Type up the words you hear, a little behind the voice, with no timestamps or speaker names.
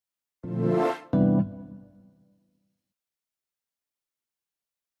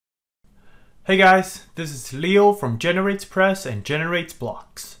Hey guys, this is Leo from GeneratePress and Generates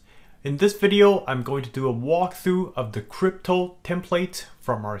Blocks. In this video, I'm going to do a walkthrough of the crypto template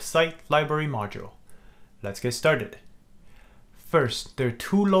from our site library module. Let's get started. First, there are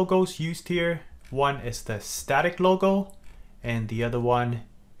two logos used here. One is the static logo and the other one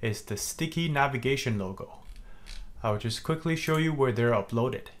is the sticky navigation logo. I'll just quickly show you where they're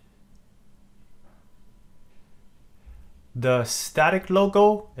uploaded. The static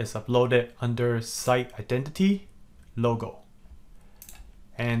logo is uploaded under Site Identity Logo.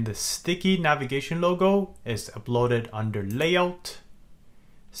 And the sticky navigation logo is uploaded under Layout,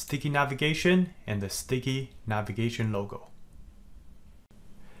 Sticky Navigation, and the sticky navigation logo.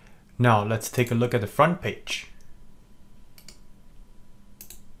 Now let's take a look at the front page.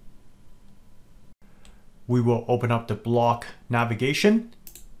 We will open up the block navigation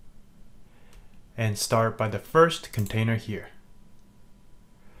and start by the first container here.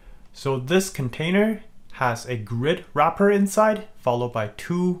 So this container has a grid wrapper inside, followed by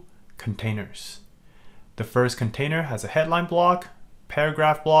two containers. The first container has a headline block,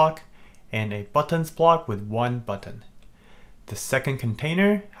 paragraph block, and a buttons block with one button. The second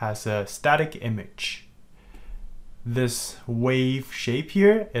container has a static image. This wave shape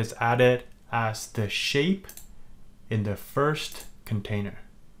here is added as the shape in the first container.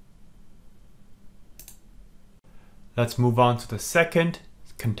 Let's move on to the second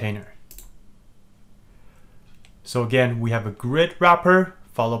container. So again, we have a grid wrapper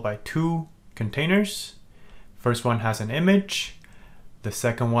followed by two containers. First one has an image. The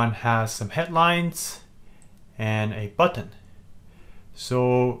second one has some headlines and a button.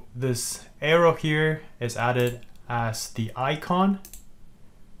 So this arrow here is added as the icon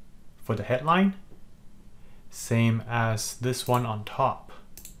for the headline, same as this one on top.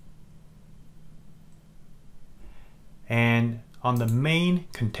 And on the main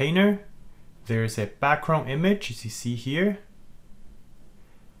container, there's a background image, as you see here,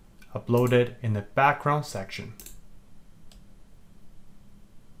 uploaded in the background section.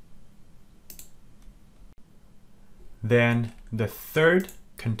 Then the third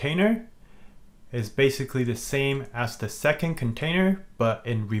container is basically the same as the second container, but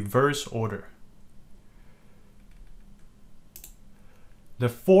in reverse order. The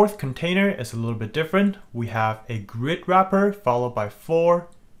fourth container is a little bit different. We have a grid wrapper followed by four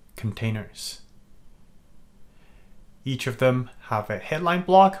containers. Each of them have a headline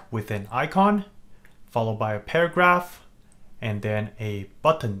block with an icon, followed by a paragraph, and then a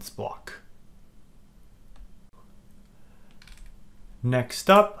buttons block. Next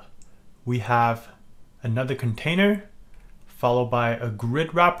up, we have another container, followed by a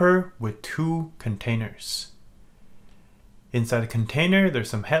grid wrapper with two containers. Inside the container, there's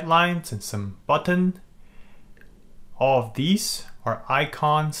some headlines and some button. All of these are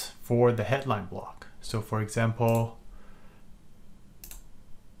icons for the headline block. So for example,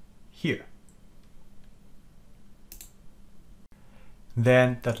 here.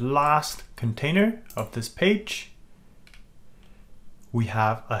 Then the last container of this page, we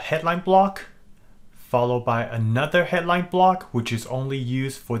have a headline block followed by another headline block, which is only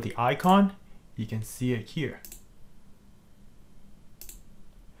used for the icon. You can see it here.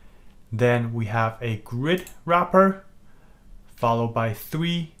 Then we have a grid wrapper followed by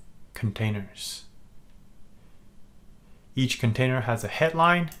three containers. Each container has a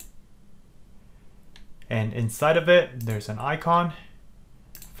headline, and inside of it there's an icon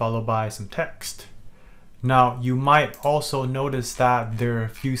followed by some text. Now you might also notice that there are a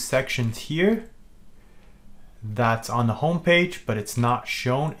few sections here that's on the home page, but it's not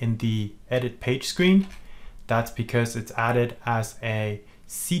shown in the edit page screen. That's because it's added as a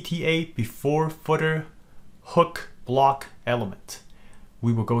CTA Before Footer hook block element.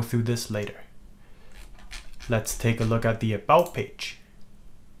 We will go through this later. Let's take a look at the About page.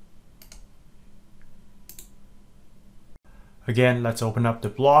 Again, let's open up the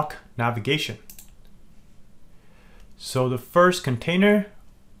block navigation. So the first container,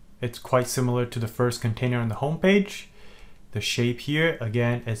 it's quite similar to the first container on the home page. The shape here,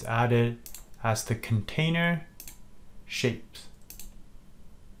 again, is added as the container shapes.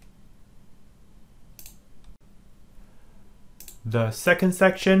 The second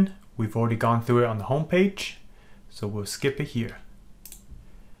section, we've already gone through it on the home page, so we'll skip it here.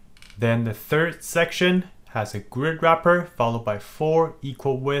 Then the third section has a grid wrapper followed by four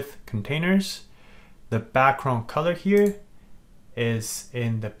equal width containers. The background color here is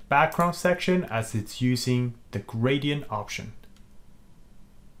in the background section as it's using the gradient option.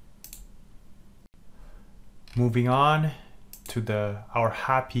 Moving on to our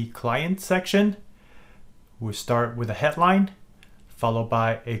happy client section, we'll start with a headline followed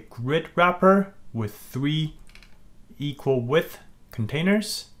by a grid wrapper with 3 equal width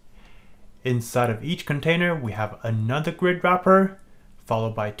containers. Inside of each container, we have another grid wrapper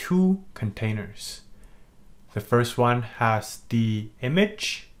followed by 2 containers. The first one has the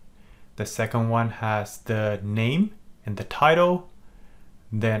image. The second one has the name and the title.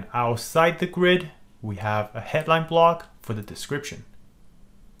 Then outside the grid, we have a headline block for the description.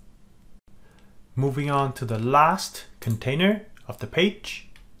 Moving on to the last container of the page.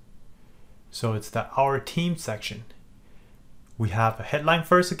 So it's the Our Team section. We have a headline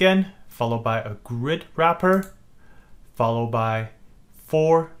first again, followed by a grid wrapper, followed by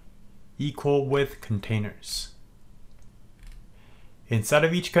 4 equal width containers. Inside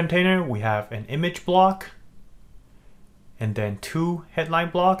of each container, we have an image block, and then 2 headline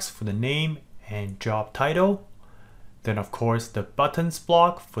blocks for the name and job title. Then of course the buttons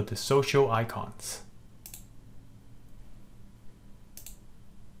block for the social icons.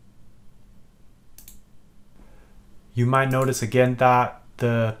 You might notice again that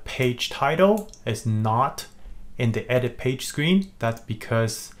the page title is not in the edit page screen. That's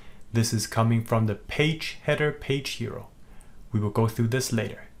because this is coming from the page header page hero. We will go through this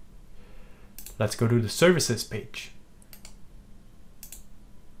later. Let's go to the services page.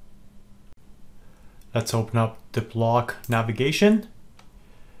 Let's open up the blog navigation.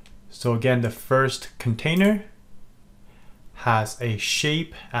 So again, the first container has a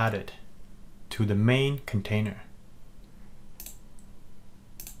shape added to the main container.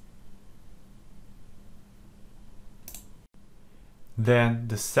 Then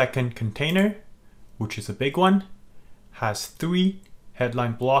the second container, which is a big one, has 3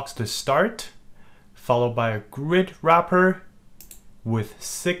 headline blocks to start, followed by a grid wrapper with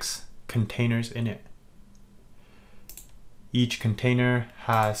 6 containers in it. Each container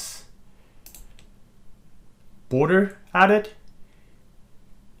has border added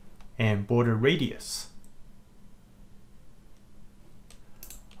and border radius.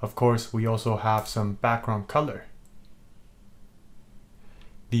 Of course, we also have some background color.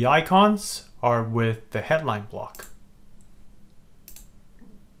 The icons are with the headline block.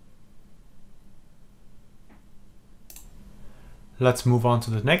 Let's move on to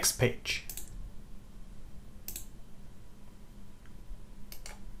the next page.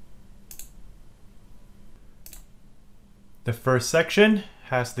 The first section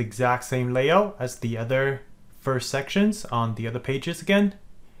has the exact same layout as the other first sections on the other pages again.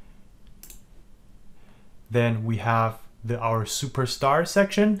 Then we have our superstar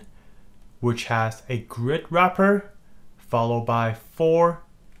section, which has a grid wrapper followed by 4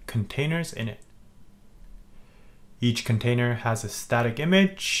 containers in it. Each container has a static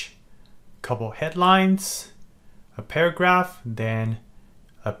image, a couple headlines, a paragraph, then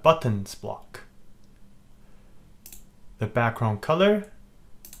a buttons block. The background color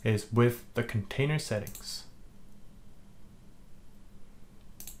is with the container settings.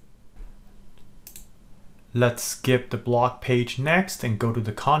 Let's skip the blog page next and go to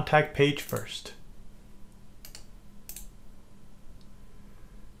the contact page first.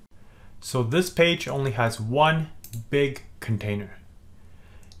 So this page only has one big container.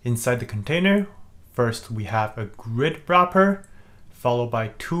 Inside the container, first we have a grid wrapper followed by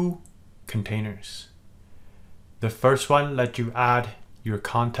 2 containers. The first one lets you add your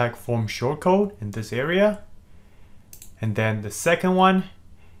contact form shortcode in this area. And then the second one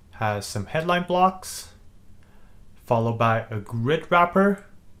has some headline blocks, followed by a grid wrapper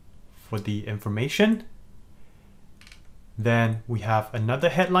for the information. Then we have another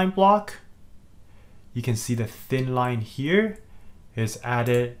headline block. You can see the thin line here is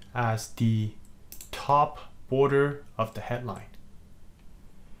added as the top border of the headline.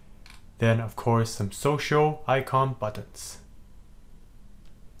 Then of course some social icon buttons.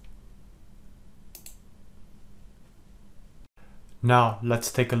 Now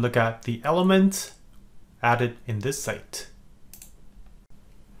let's take a look at the elements added in this site.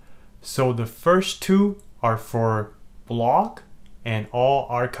 So the first 2 are for blog and all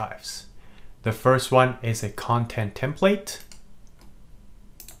archives. The first one is a content template.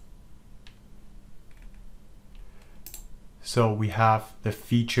 So we have the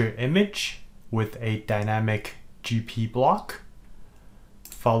feature image with a dynamic GP block,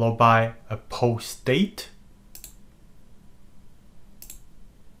 followed by a post date,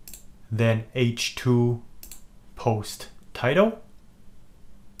 then H2 post title,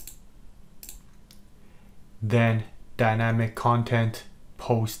 then dynamic content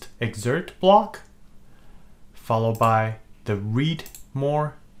post excerpt block, followed by the read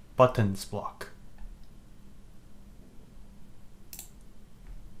more buttons block.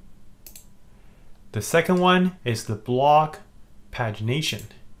 The second one is the blog pagination.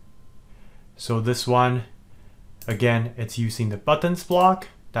 So this one, again, it's using the buttons block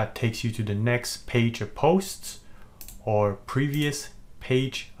that takes you to the next page of posts or previous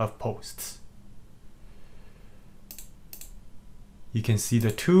page of posts. You can see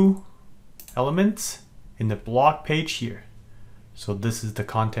the two elements in the block page here. So this is the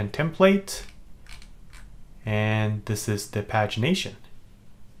content template and this is the pagination.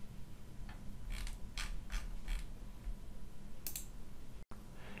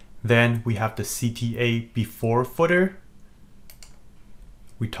 Then we have the CTA Before Footer.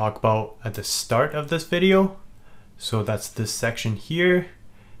 We talk about at the start of this video. So that's this section here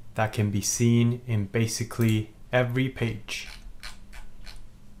that can be seen in basically every page.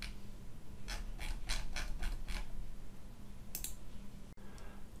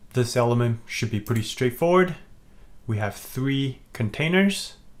 This element should be pretty straightforward. We have 3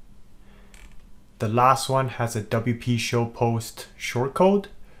 containers. The last one has a WP show post shortcode,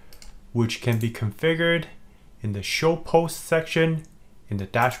 which can be configured in the show post section in the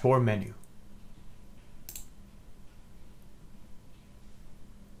dashboard menu.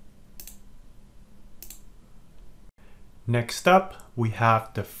 Next up, we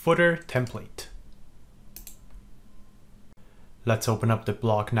have the footer template. Let's open up the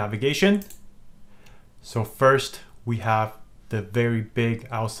block navigation. So first we have the very big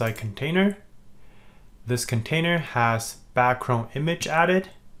outside container. This container has background image added.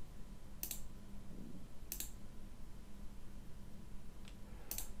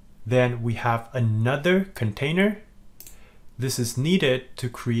 Then we have another container. This is needed to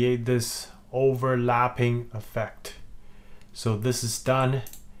create this overlapping effect. So this is done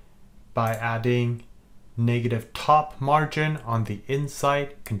by adding negative top margin on the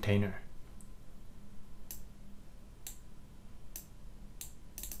inside container.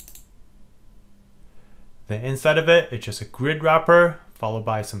 The inside of it is just a grid wrapper followed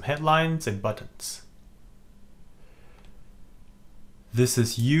by some headlines and buttons. This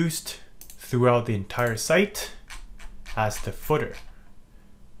is used throughout the entire site as the footer.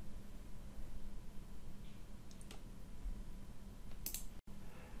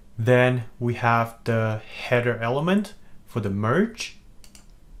 Then we have the header element for the merge.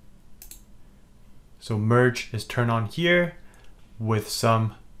 So merge is turned on here with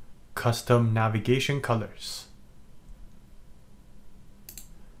some custom navigation colors.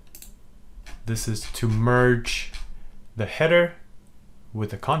 This is to merge the header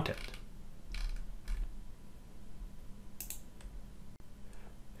with the content.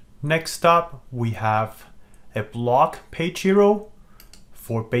 Next up, we have a block page hero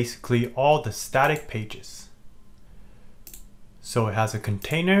for basically all the static pages. So it has a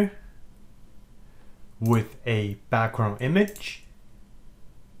container with a background image,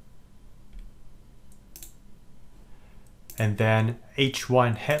 and then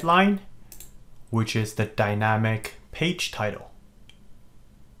H1 headline, which is the dynamic page title.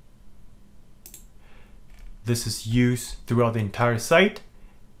 This is used throughout the entire site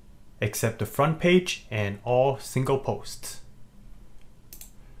except the front page and all single posts.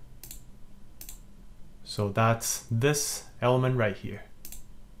 So that's this element right here.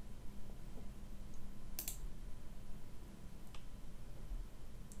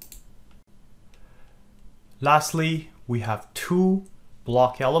 Lastly, we have 2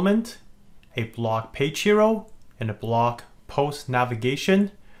 block elements, a block page hero and a block post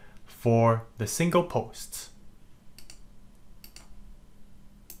navigation for the single posts.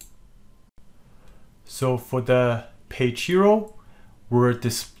 So for the page hero, we're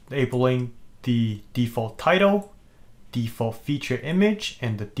disabling the default title, default feature image,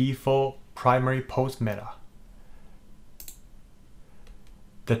 and the default primary post meta.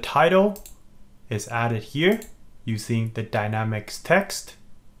 The title is added here using the dynamics text.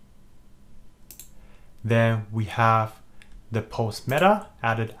 Then we have the post meta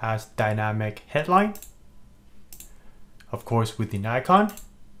added as dynamic headline, of course with the icon.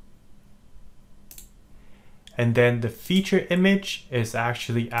 And then the feature image is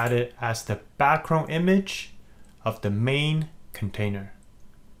actually added as the background image of the main container.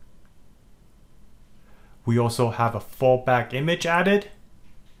 We also have a fallback image added,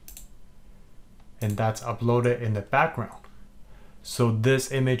 and that's uploaded in the background. So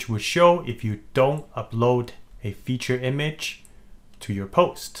this image would show if you don't upload a feature image to your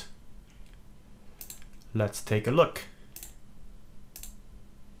post. Let's take a look.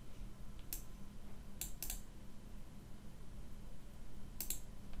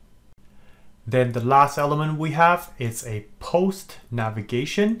 Then the last element we have is a post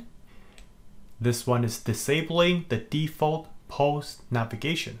navigation. This one is disabling the default post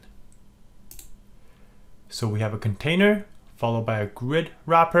navigation. So we have a container followed by a grid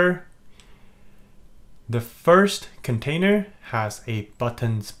wrapper. The first container has a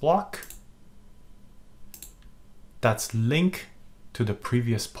buttons block that's linked to the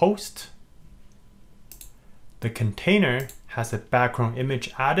previous post. The container has a background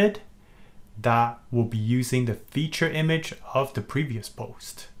image added that will be using the feature image of the previous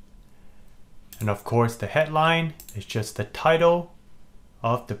post. And of course, the headline is just the title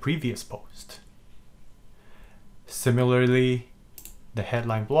of the previous post. Similarly, the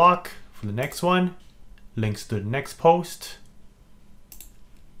headline block for the next one links to the next post.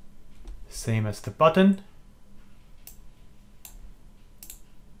 Same as the button.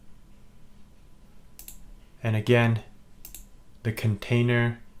 And again, the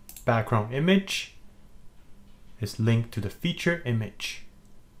container background image is linked to the feature image.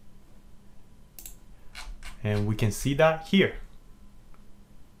 And we can see that here.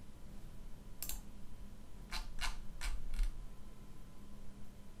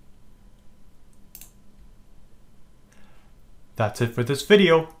 That's it for this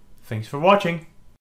video. Thanks for watching.